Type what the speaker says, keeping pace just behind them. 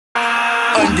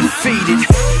undefeated.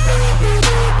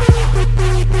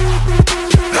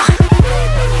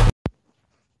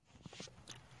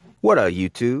 What up,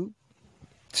 YouTube?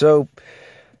 So,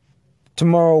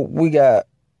 tomorrow we got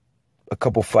a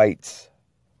couple fights.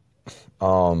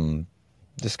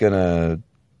 Just gonna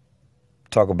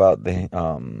talk about the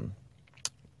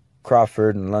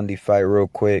Crawford and Lundy fight real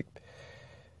quick.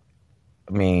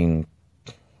 I mean,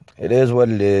 it is what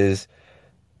it is.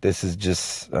 This is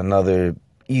just another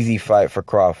easy fight for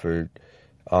Crawford.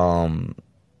 And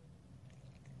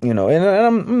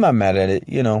I'm not mad at it.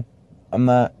 I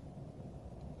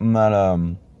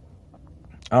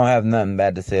don't have nothing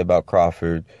bad to say about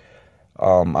Crawford.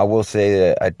 I will say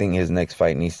that I think his next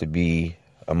fight needs to be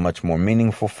a much more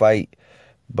meaningful fight.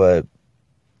 But,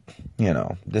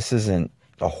 this isn't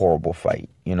a horrible fight.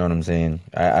 You know what I'm saying?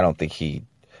 I don't think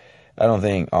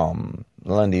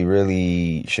Lundy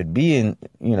really should be in,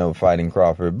 fighting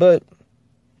Crawford. But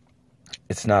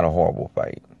it's not a horrible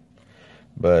fight.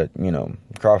 But,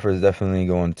 Crawford is definitely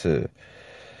going to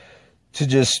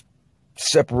just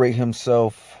separate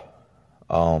himself,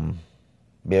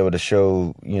 be able to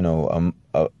show,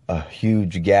 a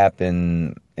huge gap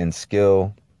in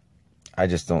skill. I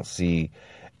just don't see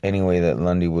any way that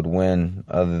Lundy would win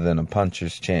other than a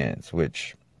puncher's chance,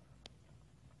 which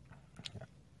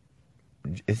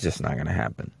it's just not going to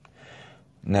happen.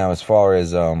 Now, as far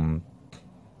as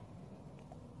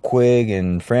Quigg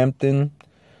and Frampton,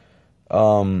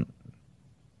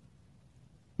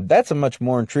 that's a much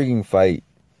more intriguing fight.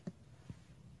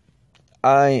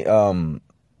 I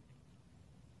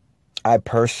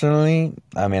personally,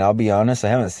 I'll be honest, I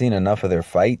haven't seen enough of their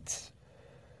fights.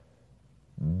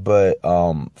 But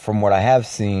from what I have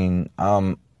seen,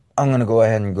 I'm going to go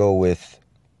ahead and go with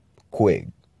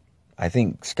Quigg. I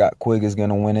think Scott Quigg is going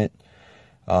to win it.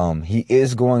 He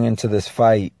is going into this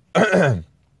fight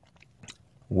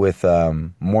with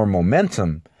more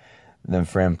momentum than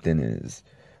Frampton is.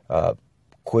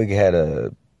 Quigg had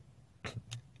a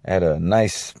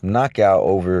nice knockout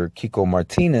over Kiko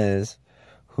Martinez,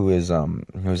 who's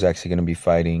actually going to be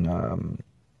fighting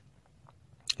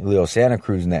Leo Santa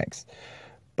Cruz next.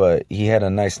 But he had a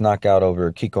nice knockout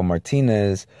over Kiko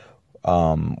Martinez,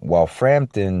 while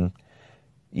Frampton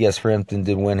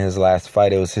did win his last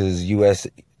fight. It was his U.S.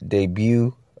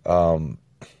 debut. I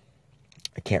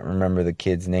can't remember the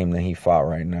kid's name that he fought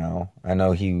right now. I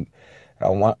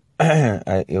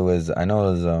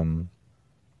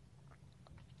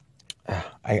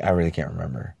really can't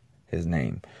remember his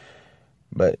name.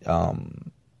 But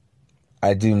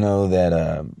I do know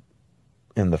that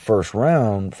in the first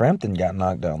round, Frampton got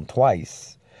knocked down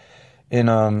twice. And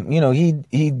he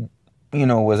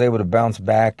was able to bounce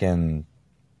back and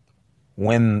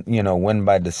win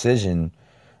by decision,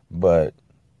 but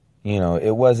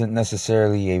it wasn't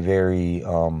necessarily a very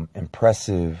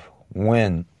impressive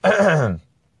win.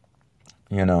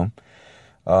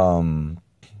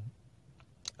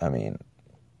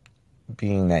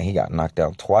 Being that he got knocked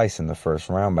out twice in the first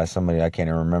round by somebody I can't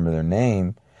even remember their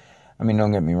name.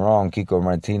 Don't get me wrong, Kiko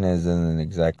Martinez isn't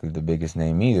exactly the biggest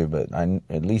name either, but I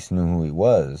at least knew who he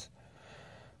was.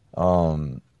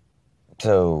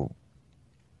 So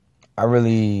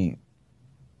I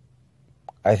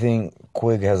think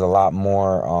Quigg has a lot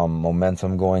more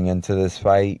momentum going into this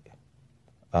fight.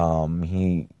 I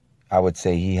would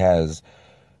say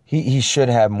he should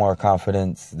have more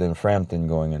confidence than Frampton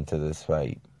going into this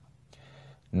fight.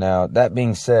 Now, that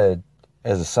being said,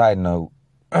 as a side note,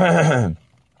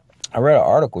 I read an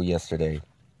article yesterday.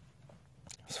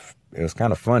 It was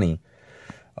kind of funny.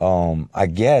 I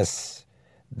guess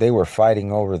they were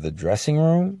fighting over the dressing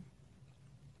room.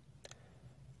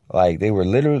 Like, they were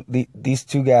literally, these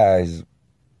two guys,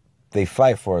 they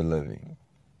fight for a living.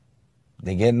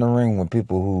 They get in the ring with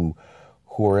people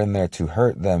who are in there to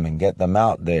hurt them and get them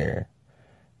out there.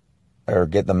 Or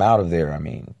get them out of there,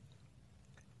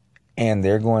 And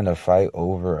they're going to fight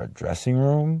over a dressing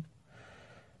room?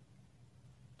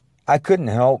 I couldn't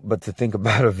help but to think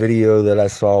about a video that I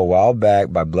saw a while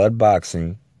back by Blood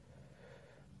Boxing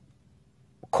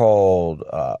called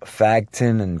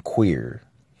Fagton and Queer.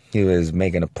 He was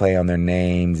making a play on their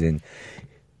names, and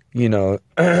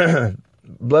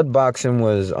Blood Boxing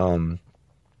was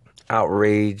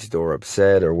outraged or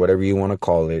upset or whatever you want to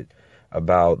call it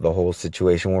about the whole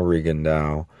situation with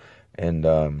Rigondeaux,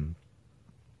 and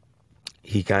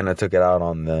he kind of took it out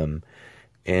on them,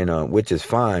 and which is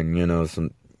fine.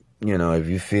 If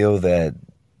you feel that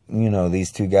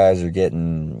these two guys are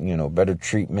getting better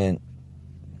treatment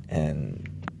and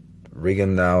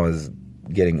Rigondeaux is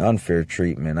getting unfair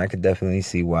treatment, I could definitely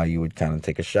see why you would kind of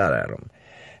take a shot at him.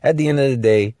 At the end of the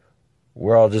day,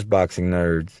 we're all just boxing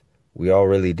nerds. We all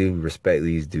really do respect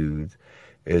these dudes.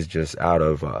 It's just out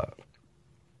of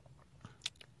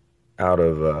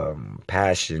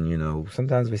passion, you know.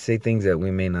 Sometimes we say things that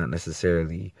we may not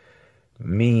necessarily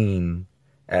mean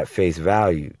at face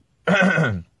value.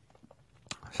 So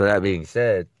that being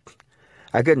said,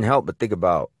 I couldn't help but think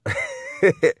about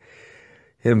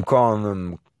him calling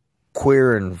them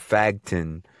queer and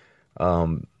fagton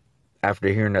after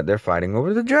hearing that they're fighting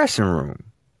over the dressing room.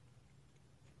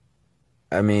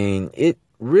 I mean, it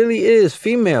really is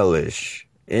female-ish.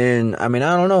 And, I mean,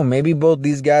 I don't know. Maybe both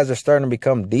these guys are starting to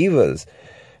become divas.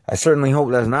 I certainly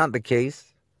hope that's not the case.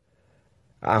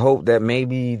 I hope that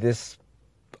maybe this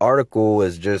article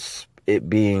is just it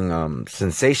being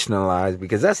sensationalized,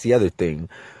 because that's the other thing.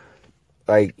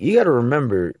 Like, you got to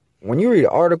remember, when you read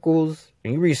articles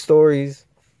and you read stories,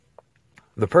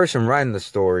 the person writing the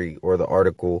story or the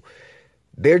article,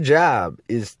 their job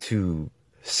is to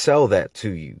sell that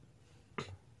to you.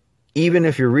 Even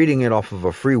if you're reading it off of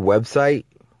a free website,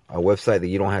 a website that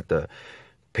you don't have to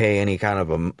pay any kind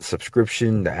of a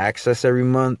subscription to access every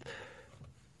month,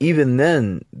 even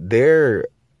then, they're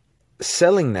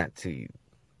selling that to you.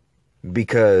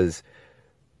 Because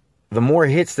the more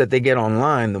hits that they get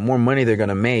online, the more money they're going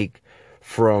to make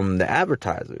from the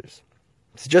advertisers.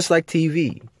 It's just like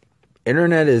TV.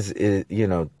 Internet is you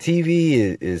know,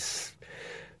 TV is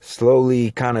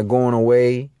slowly kind of going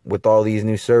away with all these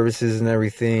new services and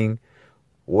everything.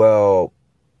 Well,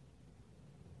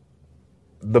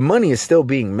 the money is still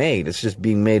being made. It's just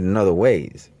being made in other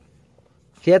ways.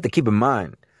 You have to keep in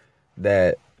mind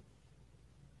that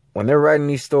when they're writing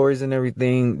these stories and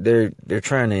everything, they're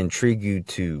trying to intrigue you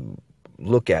to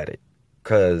look at it.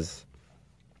 Because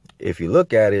if you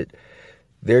look at it,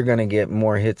 they're going to get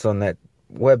more hits on that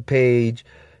web page.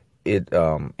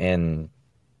 And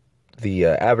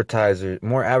the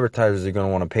more advertisers are going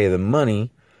to want to pay them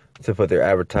money to put their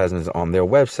advertisements on their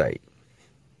website.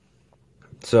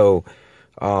 So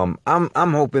I'm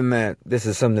hoping that this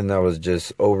is something that was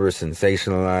just over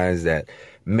sensationalized, that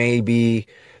maybe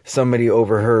somebody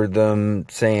overheard them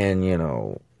saying, you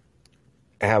know,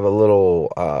 have a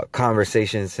little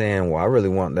conversation saying, well, I really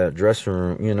want that dressing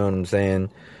room, you know what I'm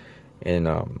saying? And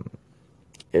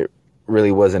it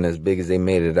really wasn't as big as they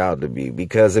made it out to be.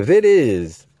 Because if it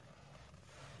is,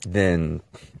 then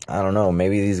I don't know,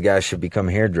 maybe these guys should become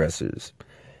hairdressers,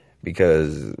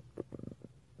 because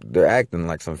they're acting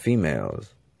like some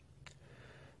females.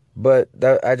 But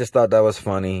I just thought that was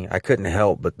funny. I couldn't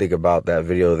help but think about that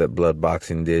video that Blood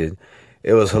Boxing did.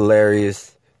 It was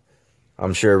hilarious.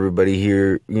 I'm sure everybody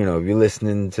here, you know, if you're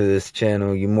listening to this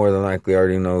channel, you more than likely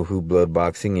already know who Blood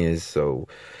Boxing is. So,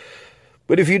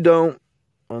 but if you don't,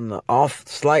 on the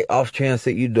slight off chance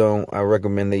that you don't, I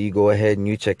recommend that you go ahead and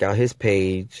you check out his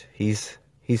page. He's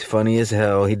funny as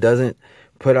hell. He doesn't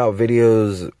put out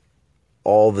videos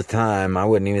all the time. I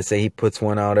wouldn't even say he puts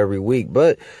one out every week,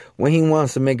 but when he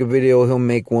wants to make a video, he'll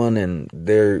make one, and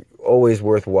they're always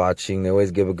worth watching. They always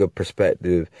give a good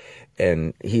perspective,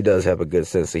 and he does have a good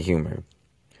sense of humor.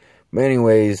 But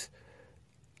anyways,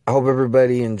 I hope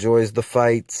everybody enjoys the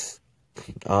fights.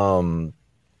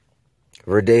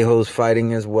 Verdejo's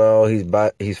fighting as well.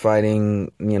 He's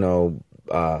fighting, you know,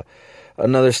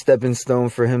 another stepping stone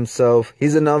for himself.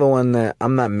 He's another one that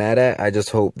I'm not mad at. I just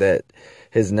hope that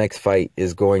his next fight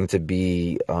is going to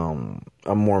be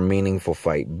a more meaningful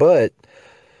fight. But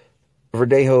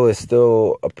Verdejo is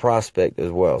still a prospect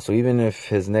as well. So even if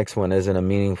his next one isn't a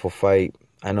meaningful fight,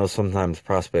 I know sometimes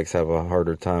prospects have a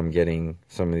harder time getting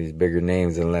some of these bigger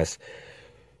names unless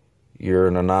you're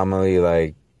an anomaly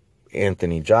like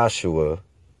Anthony Joshua,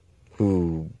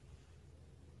 who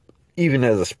even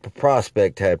as a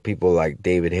prospect had people like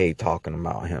David Haye talking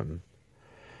about him,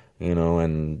 you know,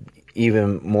 and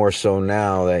even more so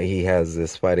now that he has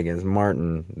this fight against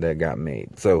Martin that got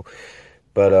made. So,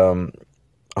 but I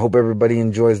hope everybody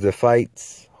enjoys the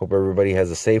fights. Hope everybody has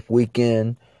a safe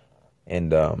weekend.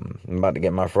 And I'm about to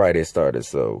get my Friday started,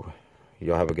 so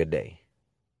y'all have a good day.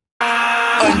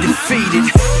 Undefeated.